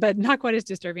 but not quite as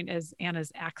disturbing as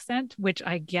Anna's accent, which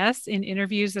I guess in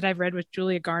interviews that I've read with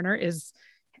Julia Garner is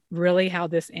really how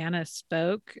this Anna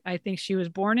spoke. I think she was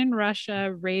born in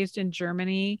Russia, raised in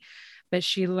Germany, but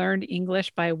she learned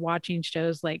English by watching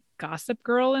shows like Gossip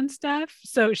Girl and stuff.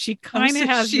 So she kind of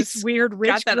has this weird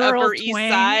rich girl Upper twang. East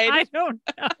Side. I don't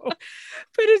know, but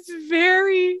it's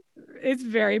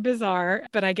very bizarre,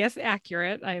 but I guess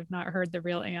accurate. I have not heard the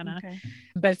real Anna. Okay.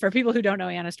 But for people who don't know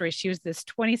Anna's story, she was this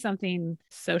 20-something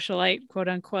socialite, quote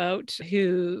unquote,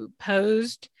 who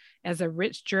posed as a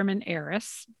rich German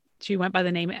heiress. She went by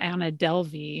the name Anna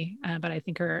Delvey, but I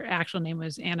think her actual name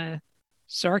was Anna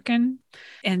Sorkin.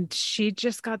 And she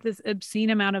just got this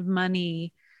obscene amount of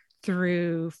money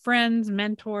through friends,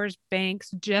 mentors,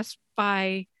 banks, just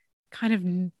by kind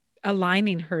of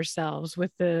aligning herself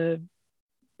with the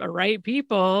right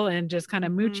people and just kind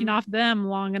of mooching off them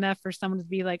long enough for someone to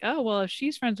be like, oh, well, if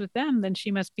she's friends with them, then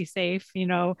she must be safe,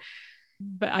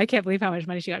 But I can't believe how much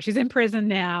money she got. She's in prison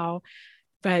now,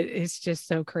 but it's just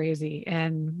so crazy.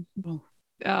 And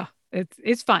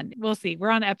it's fun. We'll see. We're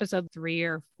on episode 3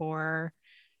 or 4.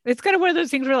 It's kind of one of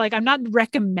those things where I'm not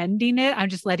recommending it. I'm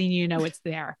just letting you know it's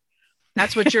there.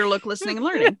 That's what you're listening and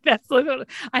learning.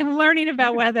 I'm learning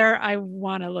about whether I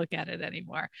want to look at it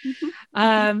anymore.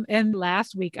 And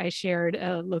last week I shared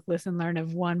a look, listen, learn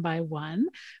of One by One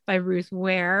by Ruth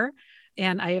Ware.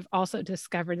 And I have also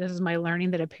discovered, this is my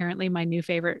learning, that apparently my new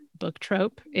favorite book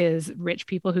trope is rich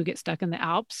people who get stuck in the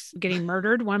Alps getting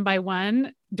murdered one by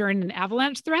one during an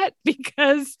avalanche threat,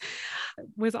 because I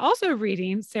was also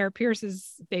reading Sarah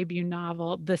Pierce's debut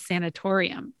novel, The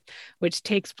Sanatorium, which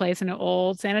takes place in an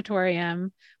old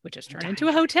sanatorium, which is turned into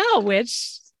a hotel,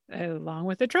 which, along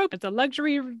with the trope, it's a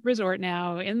luxury resort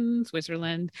now in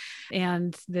Switzerland.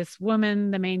 And this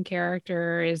woman, the main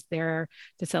character, is there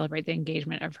to celebrate the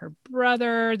engagement of her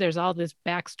brother. There's all this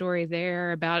backstory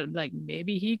there about, like,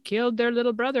 maybe he killed their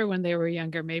little brother when they were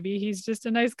younger. Maybe he's just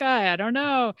a nice guy. I don't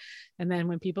know. And then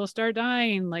when people start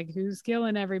dying, like, who's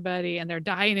killing everybody? And they're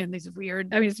dying in these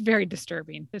weird, I mean, it's very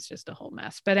disturbing. It's just a whole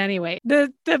mess. But anyway,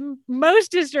 the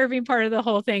most disturbing part of the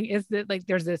whole thing is that, like,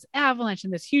 there's this avalanche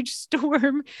and this huge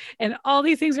storm and all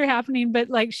these things are happening, but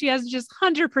like she has just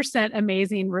 100%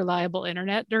 amazing, reliable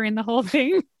internet during the whole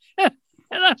thing. And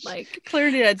I'm like,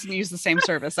 clearly that's use the same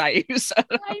service I use.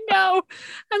 I know.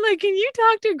 I'm like, can you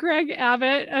talk to Greg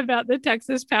Abbott about the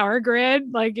Texas power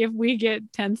grid? Like, if we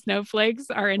get 10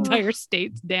 snowflakes, our entire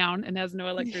state's down and has no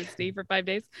electricity for 5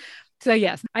 days. So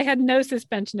yes, I had no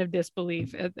suspension of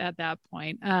disbelief at that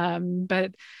point.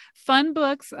 But fun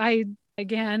books.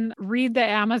 Again, read the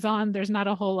Amazon. There's not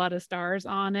a whole lot of stars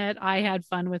on it. I had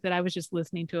fun with it. I was just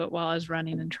listening to it while I was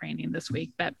running and training this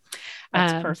week. But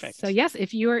that's perfect. So yes,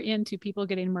 if you are into people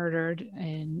getting murdered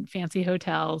in fancy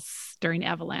hotels during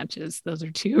avalanches, those are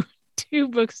two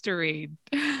books to read.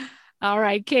 All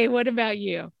right, Kay, what about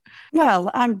you?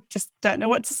 Well, I just don't know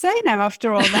what to say now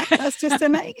after all that. That's just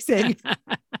amazing.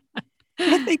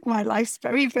 I think my life's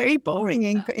very, very boring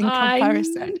in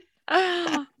comparison.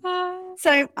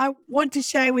 So I want to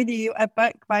share with you a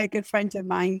book by a good friend of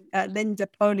mine, Linda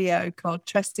Polio, called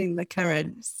Trusting the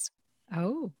Currents.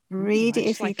 Oh, read it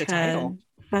if you can.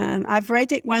 I've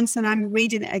read it once and I'm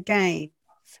reading it again.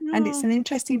 And it's an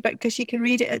interesting book because you can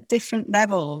read it at different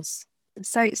levels.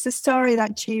 So it's the story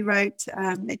that she wrote.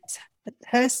 It's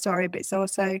her story, but it's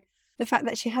also the fact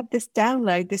that she had this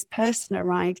download, this person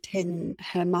arrived in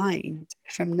her mind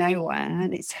from nowhere,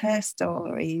 and it's her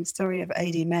story of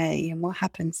Adie Mae and what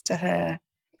happens to her.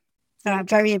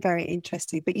 Very, very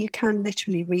interesting, but you can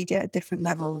literally read it at different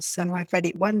levels. So I've read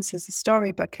it once as a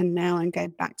storybook, and now I'm going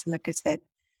back to look at it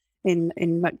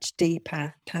in much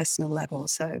deeper personal level.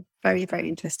 So very, very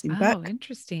interesting book. Oh,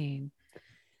 interesting.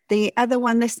 The other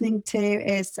one listening to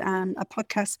is a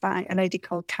podcast by a lady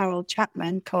called Carol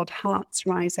Chapman called Hearts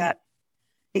Rise Up.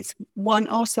 It's won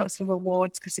all sorts of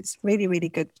awards because it's really, really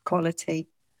good quality.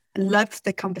 I love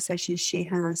the conversations she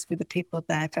has with the people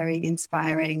there. Very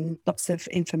inspiring. Lots of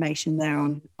information there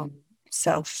on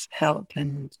self-help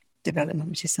and development,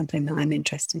 which is something that I'm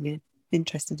interested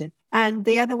in. And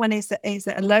the other one is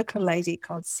a local lady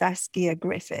called Saskia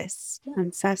Griffiths.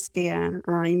 And Saskia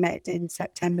I met in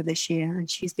September this year, and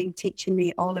she's been teaching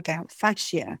me all about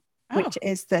fascia, which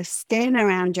is the skin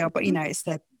around your body. You know, it's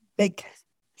the big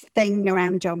thing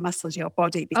around your muscles, your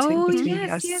body, between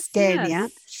your skin. Yeah.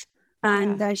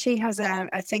 And she has a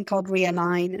thing called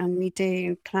Realign, and we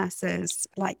do classes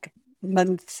like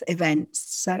month events.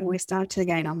 So we started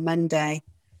again on Monday.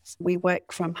 We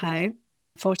work from home,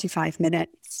 45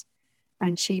 minutes,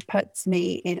 and she puts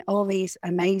me in all these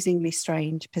amazingly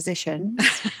strange positions.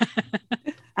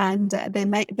 And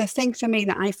the thing for me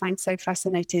that I find so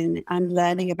fascinating, I'm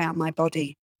learning about my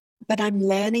body, but I'm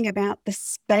learning about the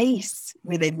space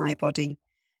within my body,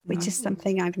 which is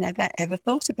something I've never, ever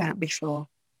thought about before.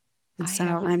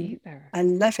 And I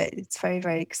love it. It's very,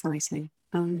 very exciting.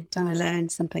 And I learn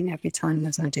something every time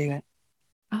as I do it.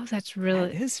 Oh, that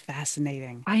is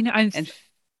fascinating. I know. And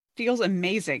feels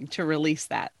amazing to release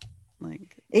that.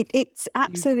 Like it's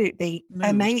absolutely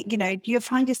amazing. You know, you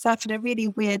find yourself in a really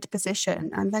weird position,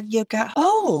 and then you go,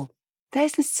 oh,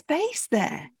 there's a space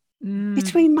there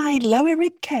between my lower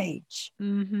rib cage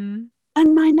and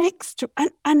my next,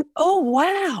 and oh,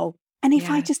 wow. And if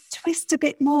I just twist a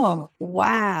bit more,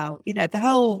 wow, you know, the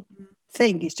whole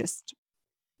thing is just,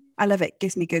 I love it.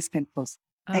 Gives me goosebumps.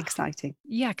 Exciting.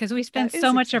 Yeah, because we spend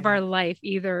so much of our life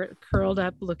either curled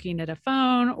up looking at a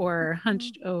phone or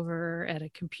hunched over at a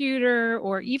computer,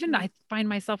 or even I find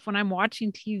myself when I'm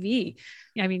watching TV.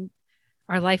 I mean,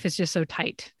 our life is just so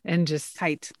tight and just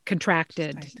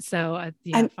contracted. So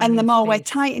and the more we're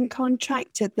tight and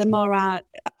contracted, the more our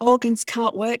organs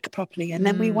can't work properly, and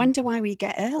then we wonder why we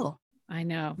get ill. I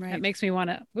know. Right. That makes me want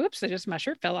to. Whoops! My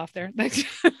shirt fell off there.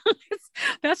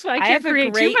 That's why I have create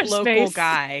a great too much local space.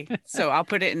 guy, so I'll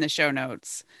put it in the show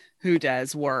notes, who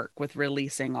does work with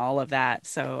releasing all of that.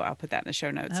 So I'll put that in the show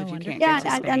notes if you can't.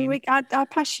 And I'll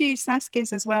pass you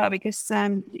Saskia's as well, because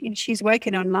she's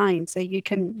working online, so you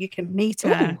can meet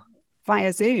her.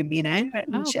 via Zoom, and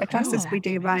classes we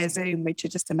do via amazing. Zoom, which are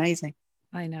just amazing.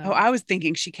 I know. Oh, I was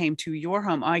thinking she came to your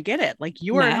home. Oh, I get it. Like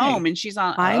you're at No. home and she's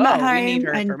on. I'm at we need home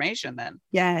her and- information then.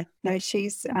 Yeah, no,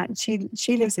 she's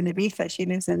she lives in Ibiza. She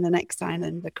lives in the next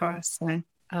island across. So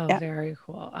Oh, yeah. very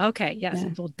cool. Okay. Yes.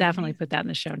 Yeah. We'll definitely put that in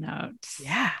the show notes.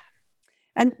 Yeah.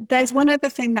 And there's one other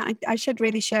thing that I should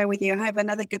really share with you. I have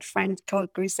another good friend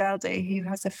called Griselda who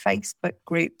has a Facebook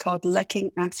group called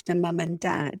Looking After Mum and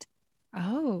Dad.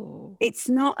 Oh. It's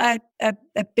not a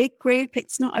big group.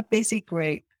 It's not a busy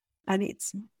group. And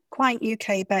it's quite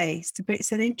UK based, but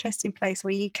it's an interesting place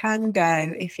where you can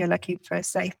go if you're looking for a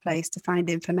safe place to find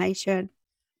information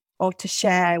or to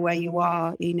share where you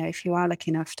are, if you are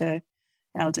looking after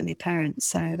elderly parents.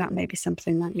 So that may be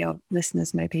something that your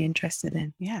listeners may be interested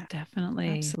in. Yeah.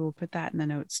 Definitely. So we'll put that in the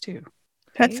notes too.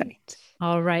 Perfect.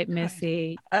 All right,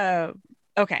 Missy.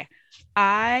 Okay.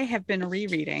 I have been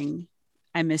rereading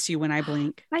I Miss You When I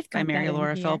Blink I've by got Mary that in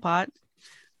Laura here. Philpott.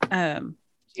 I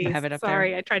Jeez, have it up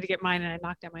sorry, I tried to get mine and I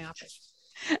knocked out my office.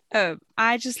 there.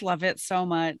 I just love it so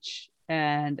much.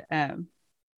 And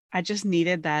I just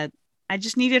needed that. I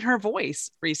just needed her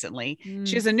voice recently.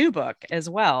 She has a new book as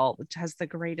well, which has the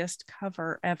greatest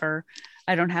cover ever.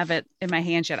 I don't have it in my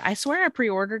hands yet. I swear I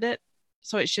pre-ordered it,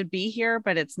 so it should be here,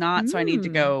 but it's not. So I need to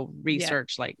go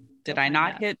research, did I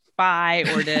not hit buy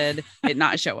or did it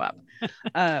not show up?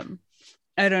 I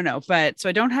don't know. But so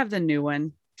I don't have the new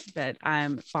one, but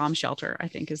Bomb Shelter, I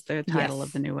think is the title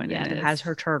of the new one. Yeah, and it has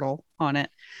her turtle on it.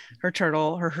 Her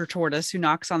turtle or her tortoise who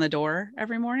knocks on the door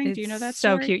every morning. Do you know that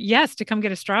so story? cute? Yes, to come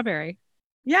get a strawberry.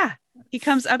 Yeah. He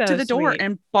comes up So to the door sweet.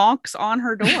 and bonks on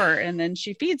her door and then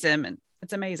she feeds him and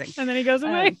it's amazing. And then he goes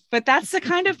away. But that's the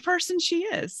kind of person she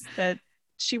is, that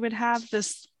she would have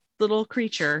this little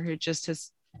creature who just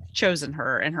has chosen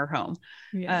her in her home.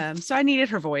 Yeah. So I needed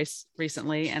her voice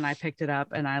recently and I picked it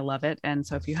up and I love it. And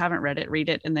so if you haven't read it, read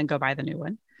it and then go buy the new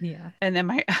one. Yeah. And then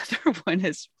my other one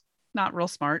is not real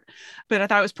smart, but I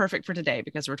thought it was perfect for today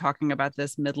because we're talking about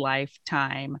this midlife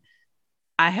time.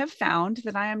 I have found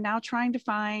that I am now trying to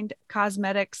find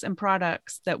cosmetics and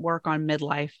products that work on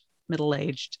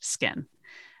middle-aged skin.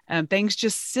 Things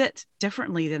just sit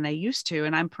differently than they used to.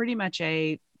 And I'm pretty much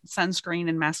a sunscreen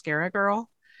and mascara girl.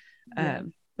 Yeah.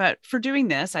 But for doing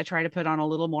this, I try to put on a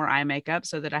little more eye makeup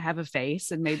so that I have a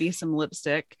face and maybe some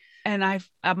lipstick. And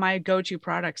my go-to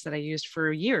products that I used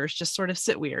for years just sort of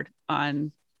sit weird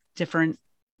on different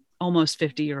almost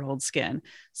 50-year-old skin.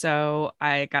 So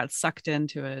I got sucked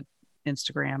into an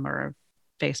Instagram or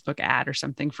a Facebook ad or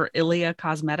something for Ilia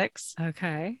Cosmetics.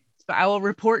 Okay. So I will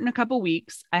report in a couple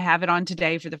weeks. I have it on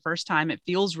today for the first time. It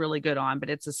feels really good on, but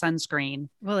it's a sunscreen.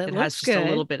 Well, it It looks has just good. a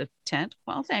little bit of tint.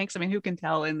 Well, thanks. I mean, who can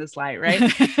tell in this light, right?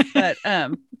 But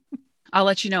I'll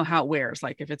let you know how it wears,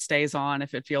 like if it stays on,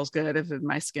 if it feels good, if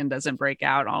my skin doesn't break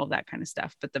out, all of that kind of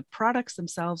stuff. But the products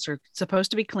themselves are supposed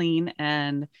to be clean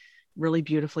and really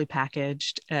beautifully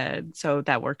packaged. So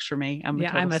that works for me. I'm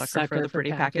a sucker for the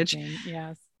pretty package. packaging.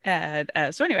 Yes. And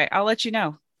so anyway, I'll let you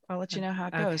know. I'll let you know how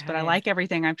it goes. But I Okay. like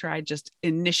everything I've tried just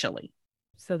initially.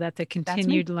 So that's a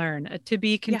continued learn, a to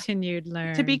be continued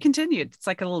learn. To be continued. It's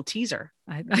like a little teaser.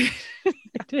 I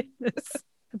did this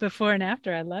before and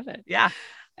after. I love it. Yeah.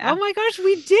 Oh my gosh,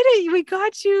 we did it. We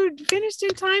got you finished in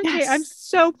time. Yes. Kate. I'm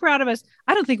so proud of us.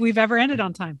 I don't think we've ever ended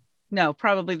on time. No,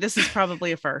 this is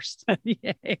probably a first.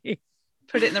 Yay.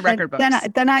 Put it in the record books.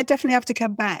 Then I definitely have to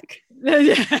come back. There's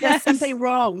Yes. something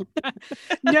wrong.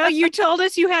 No, you told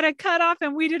us you had a cutoff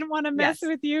and we didn't want to mess Yes.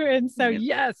 with you. And so,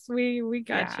 Yeah. yes, we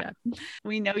got you.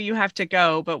 We know you have to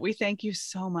go, but we thank you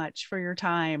so much for your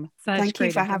time. Such Thank you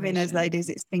great for having us, information. ladies.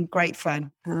 It's been great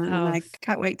fun. And Oh. I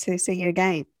can't wait to see you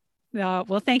again.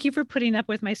 Well, thank you for putting up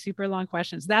with my super long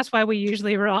questions. That's why we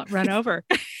usually run over.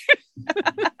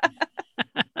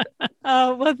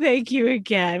 Oh, well, thank you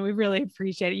again. We really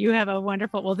appreciate it. You have a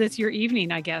wonderful, this your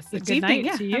evening, I guess. It's Good evening.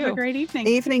 night to Have a you. great evening.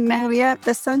 Evening now, yeah.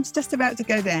 The sun's just about to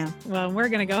go down. Well, we're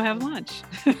going to go have lunch.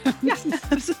 Yes,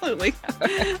 absolutely.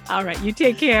 All right. You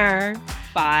take care.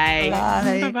 Bye.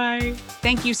 Bye. Bye-bye.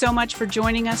 Thank you so much for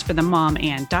joining us for the Mom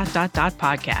and ...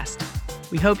 podcast.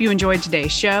 We hope you enjoyed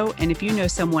today's show. And if you know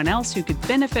someone else who could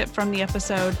benefit from the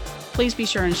episode, please be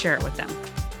sure and share it with them.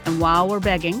 And while we're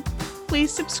begging,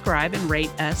 please subscribe and rate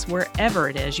us wherever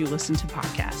it is you listen to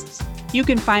podcasts. You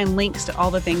can find links to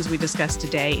all the things we discussed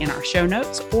today in our show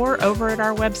notes or over at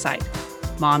our website,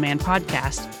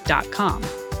 momandpodcast.com,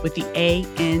 with the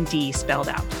A-N-D spelled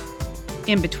out.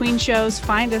 In between shows,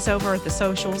 find us over at the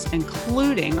socials,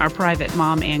 including our private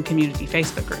Mom and Community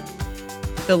Facebook group.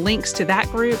 The links to that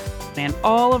group and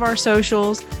all of our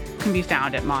socials can be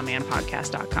found at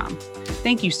momandpodcast.com.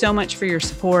 Thank you so much for your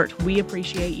support. We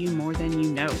appreciate you more than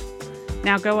you know.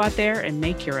 Now go out there and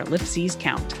make your ellipses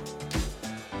count.